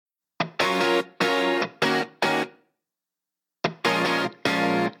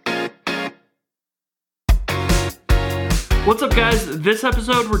What's up, guys? This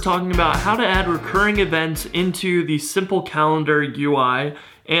episode we're talking about how to add recurring events into the Simple Calendar UI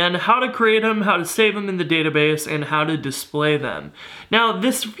and how to create them, how to save them in the database, and how to display them. Now,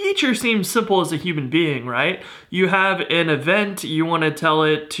 this feature seems simple as a human being, right? You have an event, you want to tell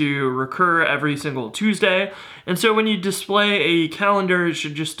it to recur every single Tuesday, and so when you display a calendar, it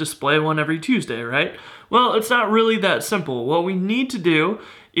should just display one every Tuesday, right? Well, it's not really that simple. What we need to do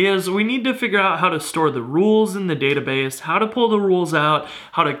is we need to figure out how to store the rules in the database, how to pull the rules out,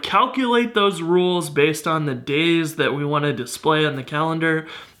 how to calculate those rules based on the days that we want to display on the calendar,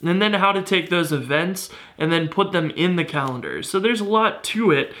 and then how to take those events and then put them in the calendar. So there's a lot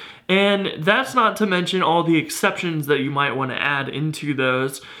to it, and that's not to mention all the exceptions that you might want to add into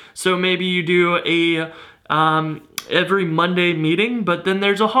those. So maybe you do a every Monday meeting, but then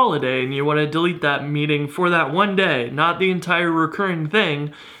there's a holiday and you want to delete that meeting for that one day, not the entire recurring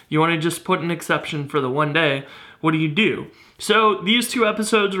thing. You want to just put an exception for the one day. What do? So these two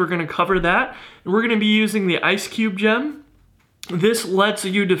episodes, we're going to cover that. We're going to be using the IceCube gem. This lets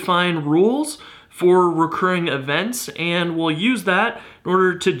you define rules for recurring events, and we'll use that in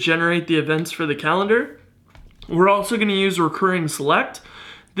order to generate the events for the calendar. We're also going to use recurring select.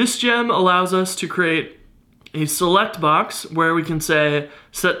 This gem allows us to create a select box where we can say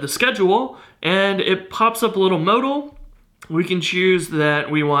set the schedule, and it pops up a little modal. We can choose that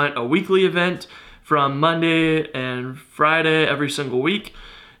we want a weekly event from Monday and Friday every single week.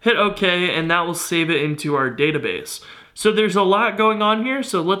 Hit OK, and that will save it into our database. So there's a lot going on here,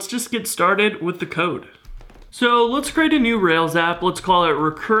 so let's just get started with the code. So let's create a new Rails app. Let's call it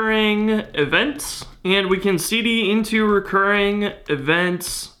recurring events, and we can cd into recurring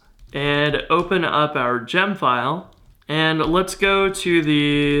events and open up our gem file, and let's go to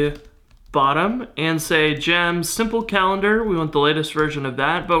the bottom and say gem simple calendar. We want the latest version of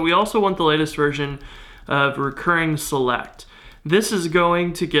that, but we also want the latest version of recurring select. This is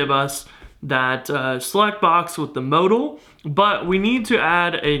going to give us that select box with the modal, but we need to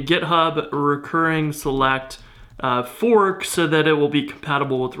add a GitHub recurring select fork so that it will be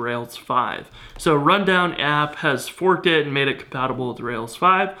compatible with Rails 5. So Rundown app has forked it and made it compatible with Rails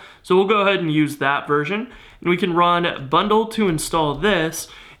 5. So we'll go ahead and use that version. And we can run bundle to install this,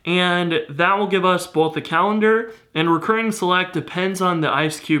 and that will give us both the calendar and recurring select depends on the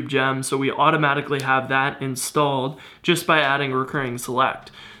IceCube gem. So we automatically have that installed just by adding recurring select.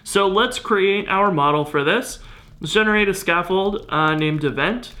 So let's create our model for this. Let's generate a scaffold named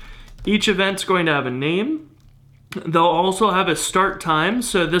event. Each event's going to have a name. They'll also have a start time,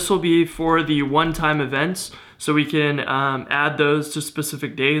 so this will be for the one-time events, so we can add those to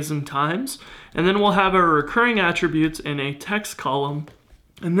specific days and times. And then we'll have our recurring attributes in a text column,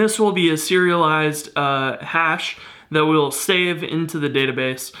 and this will be a serialized hash that we'll save into the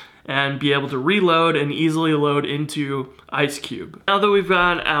database and be able to reload and easily load into IceCube. Now that we've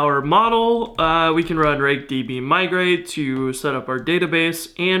got our model, we can run rakedb migrate to set up our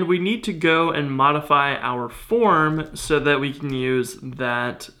database, and we need to go and modify our form so that we can use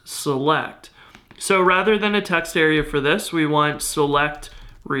that select. So rather than a text area for this, we want select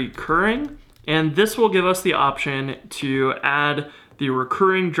recurring, and this will give us the option to add the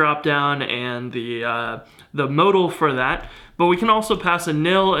recurring dropdown and the modal for that. But we can also pass a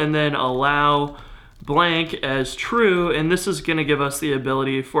nil and then allow blank as true, and this is going to give us the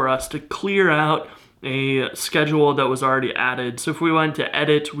ability for us to clear out a schedule that was already added. So if we wanted to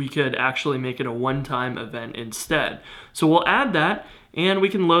edit, we could actually make it a one-time event instead. So we'll add that, and we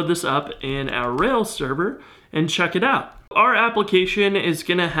can load this up in our Rails server and check it out. Our application is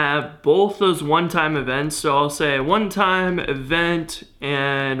going to have both those one-time events, so I'll say one-time event,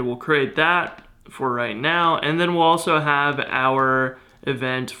 and we'll create that for right now, and then we'll also have our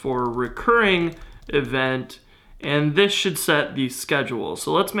event for recurring event, and this should set the schedule.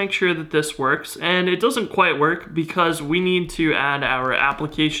 So let's make sure that this works, and it doesn't quite work because we need to add our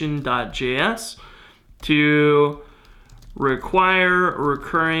application.js to require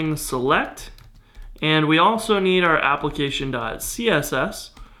recurring select, and we also need our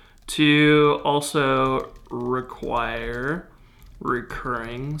application.css to also require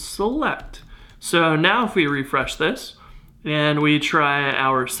recurring select. So now if we refresh this and we try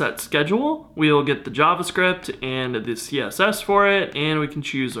our set schedule, we'll get the JavaScript and the CSS for it, and we can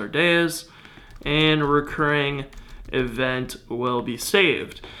choose our days, and recurring event will be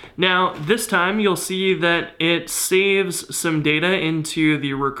saved. Now this time you'll see that it saves some data into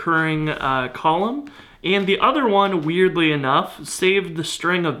the recurring column, and the other one, weirdly enough, saved the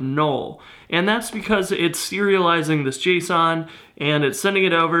string of null. And that's because it's serializing this JSON and it's sending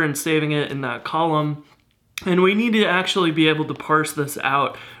it over and saving it in that column. And we need to actually be able to parse this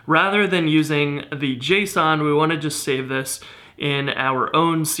out. Rather than using the JSON, we want to just save this in our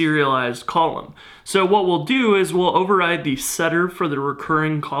own serialized column. So what we'll do is we'll override the setter for the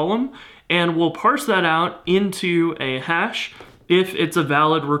recurring column, and we'll parse that out into a hash if it's a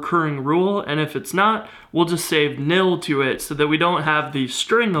valid recurring rule, and if it's not, we'll just save nil to it so that we don't have the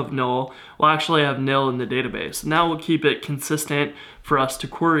string of null, we'll actually have nil in the database. And that will keep it consistent for us to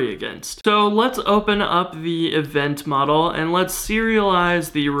query against. So let's open up the event model and let's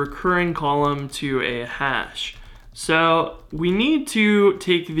serialize the recurring column to a hash. So we need to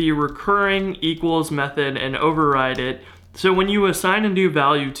take the recurring equals method and override it. So when you assign a new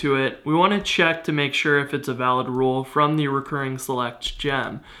value to it, we want to check to make sure if it's a valid rule from the recurring select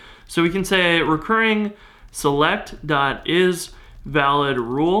gem. So we can say recurring select.is valid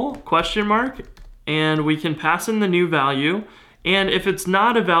rule question mark, and we can pass in the new value. And if it's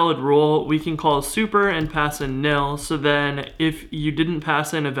not a valid rule, we can call super and pass in nil. So then if you didn't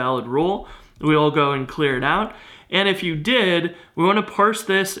pass in a valid rule, we'll go and clear it out. And if you did, we want to parse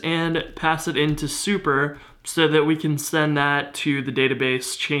this and pass it into super so that we can send that to the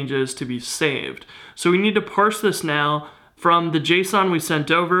database changes to be saved. So we need to parse this now from the JSON we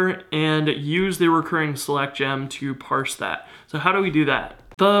sent over and use the recurring select gem to parse that. So how do we do that?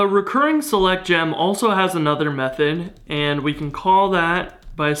 The recurring select gem also has another method, and we can call that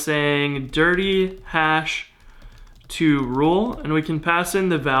by saying dirty hash to rule, and we can pass in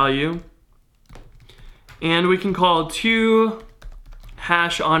the value, and we can call to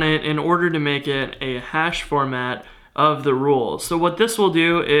hash on it in order to make it a hash format of the rule. So what this will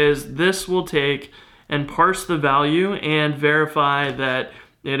do is this will take and parse the value and verify that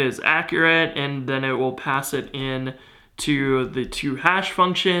it is accurate, and then it will pass it in to the toHash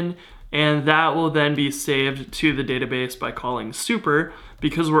function, and that will then be saved to the database by calling super.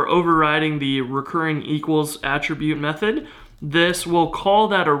 Because we're overriding the recurring equals attribute method, this will call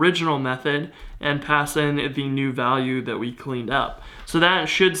that original method and pass in the new value that we cleaned up. So that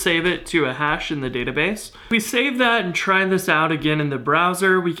should save it to a hash in the database. If we save that and try this out again in the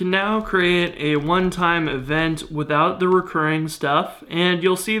browser, we can now create a one-time event without the recurring stuff, and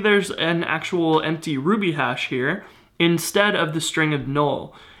you'll see there's an actual empty Ruby hash here instead of the string of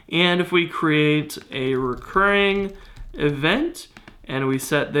null. And if we create a recurring event and we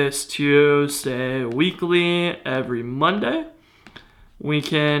set this to, say, weekly every Monday, we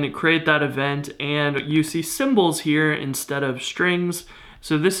can create that event, and you see symbols here instead of strings.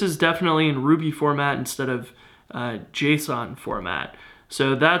 So this is definitely in Ruby format instead of JSON format.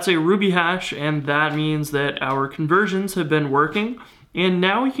 So that's a Ruby hash, and that means that our conversions have been working. And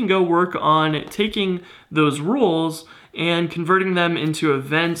now we can go work on taking those rules and converting them into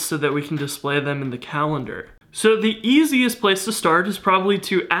events so that we can display them in the calendar. So the easiest place to start is probably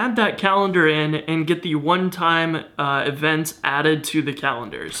to add that calendar in and get the one-time events added to the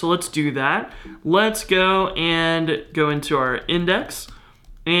calendar. So let's do that. Let's go and go into our index,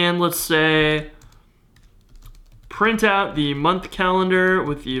 and let's say print out the month calendar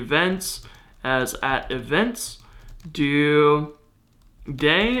with the events as @events, do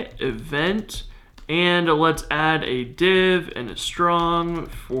day event, and let's add a div and a strong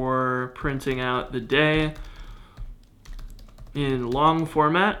for printing out the day in long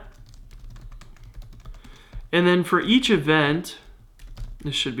format. And then for each event,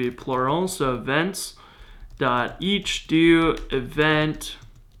 this should be plural, so events dot each do event.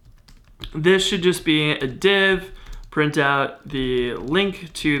 This should just be a div, print out the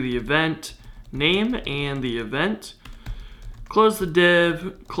link to the event name and the event. Close the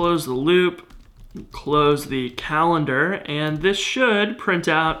div, close the loop, close the calendar, and this should print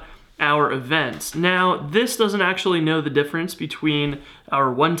out our events. Now, this doesn't actually know the difference between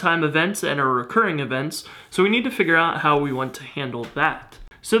our one-time events and our recurring events, so we need to figure out how we want to handle that.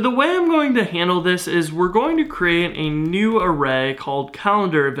 So the way I'm going to handle this is we're going to create a new array called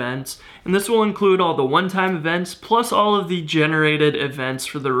calendar events, and this will include all the one-time events plus all of the generated events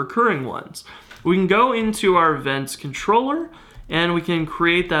for the recurring ones. We can go into our events controller, and we can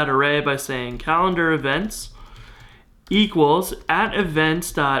create that array by saying calendar events equals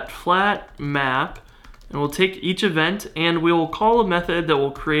 @events.flatMap, and we'll take each event and we will call a method that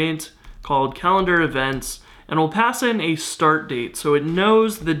we'll create called calendar events, and we'll pass in a start date so it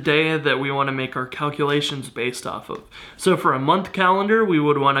knows the day that we want to make our calculations based off of. So for a month calendar, we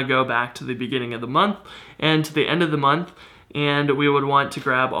would want to go back to the beginning of the month and to the end of the month, and we would want to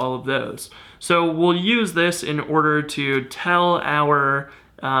grab all of those. So we'll use this in order to tell our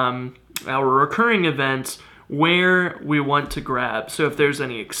recurring events where we want to grab. So if there's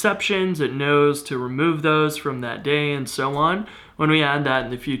any exceptions, it knows to remove those from that day and so on when we add that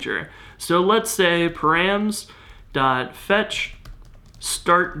in the future. So let's say params.fetch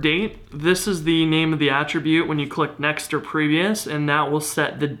start date. This is the name of the attribute when you click next or previous, and that will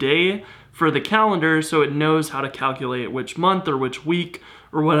set the day for the calendar so it knows how to calculate which month or which week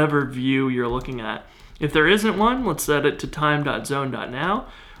or whatever view you're looking at. If there isn't one, let's set it to time.zone.now.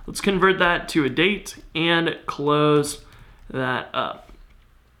 Let's convert that to a date and close that up.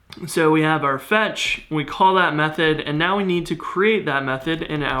 So we have our fetch, we call that method, and now we need to create that method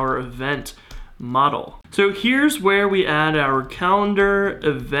in our event model. So here's where we add our calendar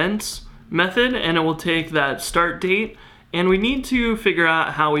events method, and it will take that start date, and we need to figure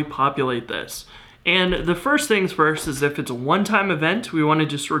out how we populate this. And the first things first is if it's a one-time event, we want to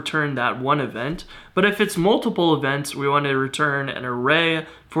just return that one event. But if it's multiple events, we want to return an array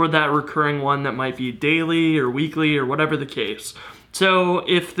for that recurring one that might be daily or weekly or whatever the case. So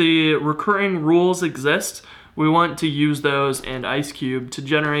if the recurring rules exist, we want to use those and IceCube to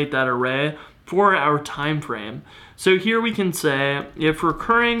generate that array for our time frame. So here we can say if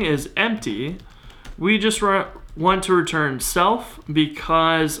recurring is empty, we just want to return self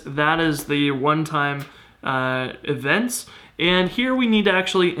because that is the one-time events. And here we need to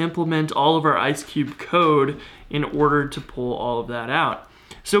actually implement all of our IceCube code in order to pull all of that out.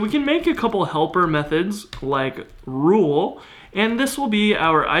 So we can make a couple helper methods like rule, and this will be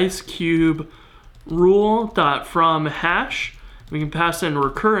our IceCube rule.from hash. We can pass in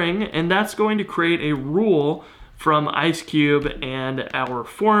recurring, and that's going to create a rule from IceCube and our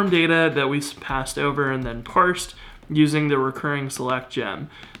form data that we passed over and then parsed using the recurring select gem.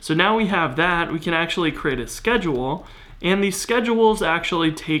 So now we have that, we can actually create a schedule, and these schedules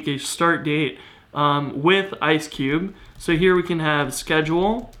actually take a start date with IceCube. So here we can have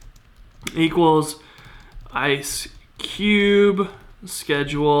schedule equals IceCube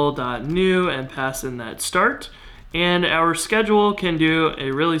schedule.new and pass in that start. And our schedule can do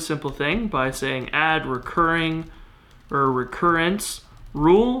a really simple thing by saying add recurring or recurrence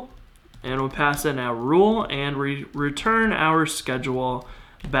rule, and we'll pass in our rule and return our schedule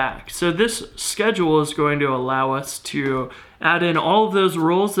back. So this schedule is going to allow us to add in all of those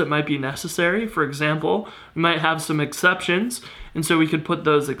rules that might be necessary. For example, we might have some exceptions, and so we could put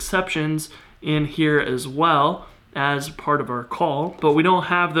those exceptions in here as well as part of our call, but we don't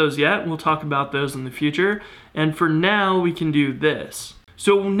have those yet. We'll talk about those in the future. And for now, we can do this.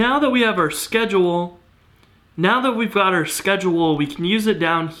 So now that we have our schedule, now that we've got our schedule, we can use it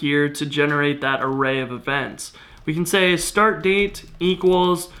down here to generate that array of events. We can say start date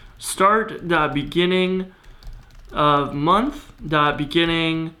equals start.beginning of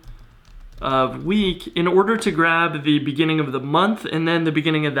month.beginning of week in order to grab the beginning of the month and then the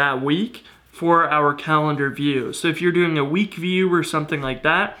beginning of that week for our calendar view. So if you're doing a week view or something like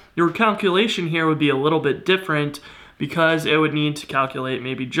that, your calculation here would be a little bit different because it would need to calculate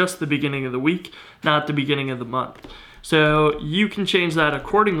maybe just the beginning of the week, not the beginning of the month. So you can change that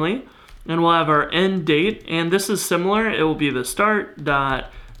accordingly, and we'll have our end date, and this is similar. It will be the start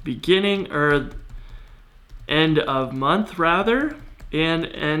dot beginning or end of month rather, and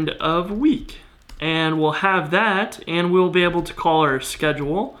end of week. And we'll have that, and we'll be able to call our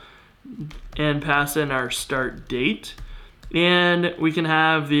schedule and pass in our start date, and we can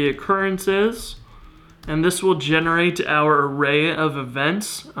have the occurrences, and this will generate our array of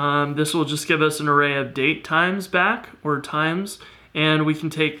events. This will just give us an array of date times back or times, and we can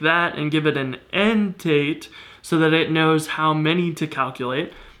take that and give it an end date so that it knows how many to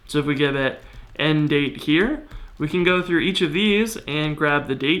calculate. So if we give it end date here, we can go through each of these and grab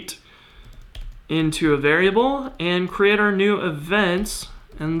the date into a variable and create our new events.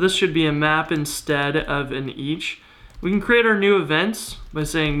 And this should be a map instead of an each. We can create our new events by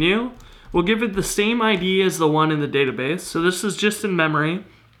saying new. We'll give it the same ID as the one in the database. So this is just in memory.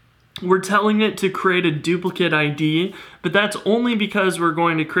 We're telling it to create a duplicate ID, but that's only because we're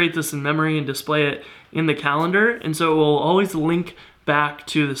going to create this in memory and display it in the calendar. And so it will always link back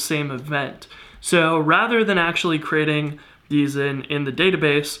to the same event. So rather than actually creating these in the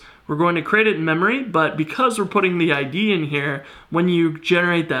database, we're going to create it in memory, but because we're putting the ID in here, when you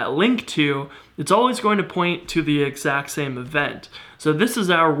generate that link to, it's always going to point to the exact same event. So this is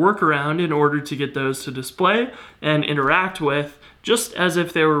our workaround in order to get those to display and interact with just as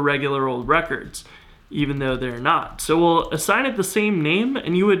if they were regular old records, even though they're not. So we'll assign it the same name,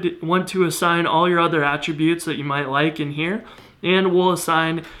 and you would want to assign all your other attributes that you might like in here, and we'll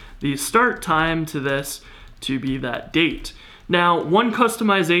assign the start time to this to be that date. Now, one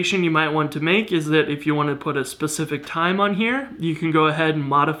customization you might want to make is that if you want to put a specific time on here, you can go ahead and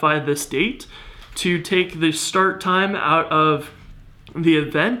modify this date. to take the start time out of the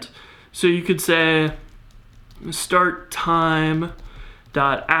event. So you could say start time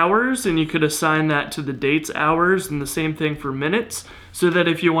dot hours, and you could assign that to the date's hours, and the same thing for minutes, so that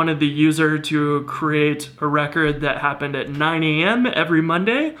if you wanted the user to create a record that happened at 9 a.m. every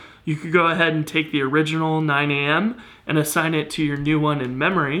Monday, you could go ahead and take the original 9 a.m. and assign it to your new one in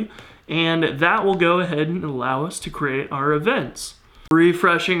memory, and that will go ahead and allow us to create our events.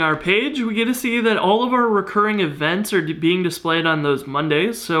 Refreshing our page, we get to see that all of our recurring events are being displayed on those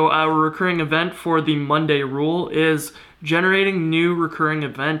Mondays. So our recurring event for the Monday rule is generating new recurring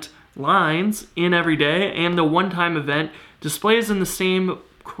event lines in every day, and the one-time event displays in the same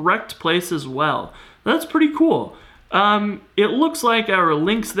correct place as well. That's pretty cool. It looks like our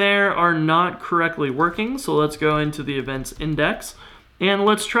links there are not correctly working, so let's go into the events index, and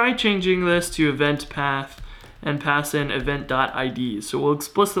let's try changing this to event path and pass in event.id. So we'll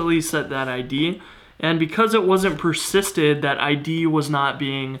explicitly set that ID, and because it wasn't persisted, that ID was not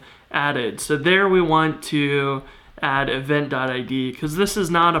being added. So there we want to add event.id, because this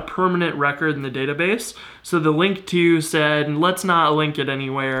is not a permanent record in the database. So the link to said, let's not link it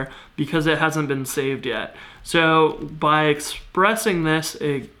anywhere because it hasn't been saved yet. So by expressing this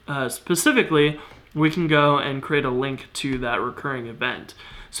specifically, we can go and create a link to that recurring event.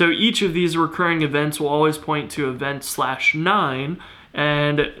 So each of these recurring events will always point to event/9,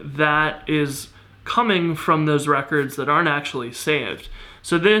 and that is coming from those records that aren't actually saved.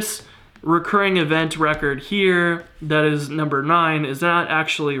 So this recurring event record here, that is number 9, is not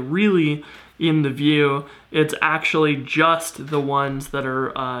actually really in the view. It's actually just the ones that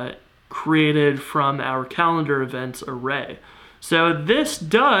are created from our calendar events array. So this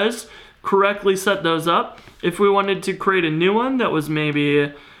does correctly set those up. If we wanted to create a new one that was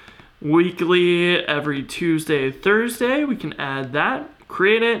maybe weekly every Tuesday, Thursday, we can add that,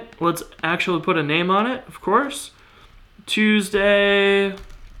 create it. Let's actually put a name on it, of course. Tuesday,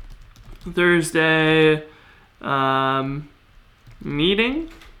 Thursday meeting.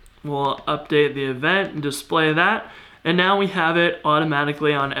 We'll update the event and display that. And now we have it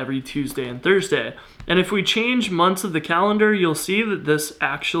automatically on every Tuesday and Thursday. And if we change months of the calendar, you'll see that this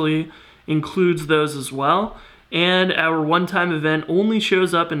actually includes those as well. And our one-time event only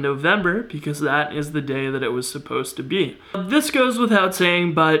shows up in November because that is the day that it was supposed to be. This goes without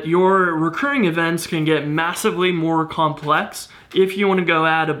saying, but your recurring events can get massively more complex if you want to go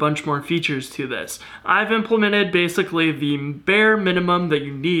add a bunch more features to this. I've implemented basically the bare minimum that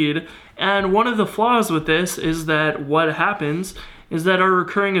you need, and one of the flaws with this is that what happens is that our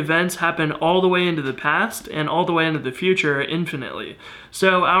recurring events happen all the way into the past and all the way into the future infinitely.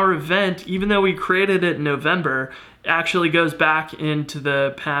 So our event, even though we created it in November, actually goes back into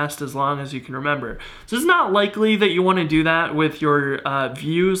the past as long as you can remember. So it's not likely that you want to do that with your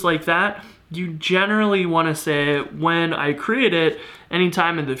views like that. You generally want to say, when I create it,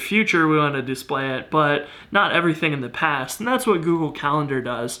 anytime in the future we want to display it, but not everything in the past. And that's what Google Calendar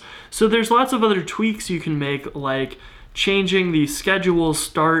does. So there's lots of other tweaks you can make, like changing the schedule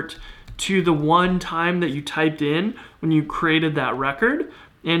start to the one time that you typed in when you created that record.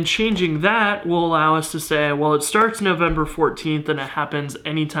 And changing that will allow us to say, well, it starts November 14th and it happens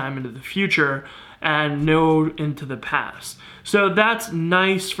anytime into the future and no into the past. So that's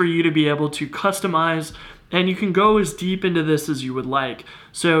nice for you to be able to customize, and you can go as deep into this as you would like.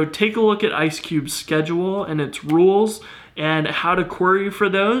 So take a look at IceCube's schedule and its rules and how to query for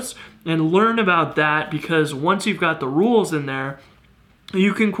those, and learn about that, because once you've got the rules in there,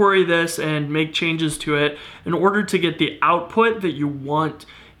 you can query this and make changes to it in order to get the output that you want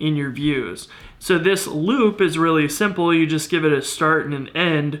in your views. So this loop is really simple. You just give it a start and an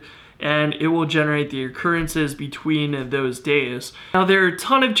end, and it will generate the occurrences between those days. Now, there are a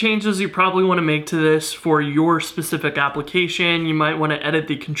ton of changes you probably want to make to this for your specific application. You might want to edit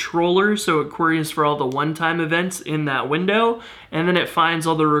the controller so it queries for all the one-time events in that window, and then it finds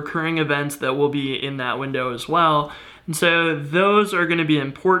all the recurring events that will be in that window as well. And so those are going to be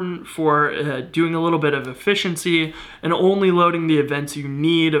important for doing a little bit of efficiency and only loading the events you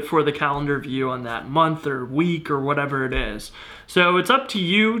need for the calendar view on that month or week or whatever it is. So it's up to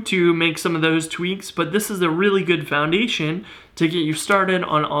you to make some of those tweaks, but this is a really good foundation to get you started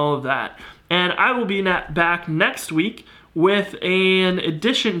on all of that. And I will be back next week with an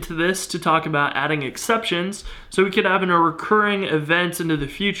addition to this to talk about adding exceptions. So we could have a recurring event into the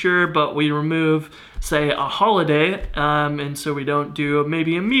future, but we remove, say, a holiday, and so we don't do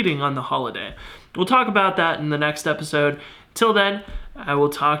maybe a meeting on the holiday. We'll talk about that in the next episode. Till then, I will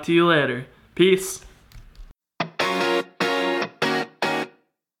talk to you later. Peace.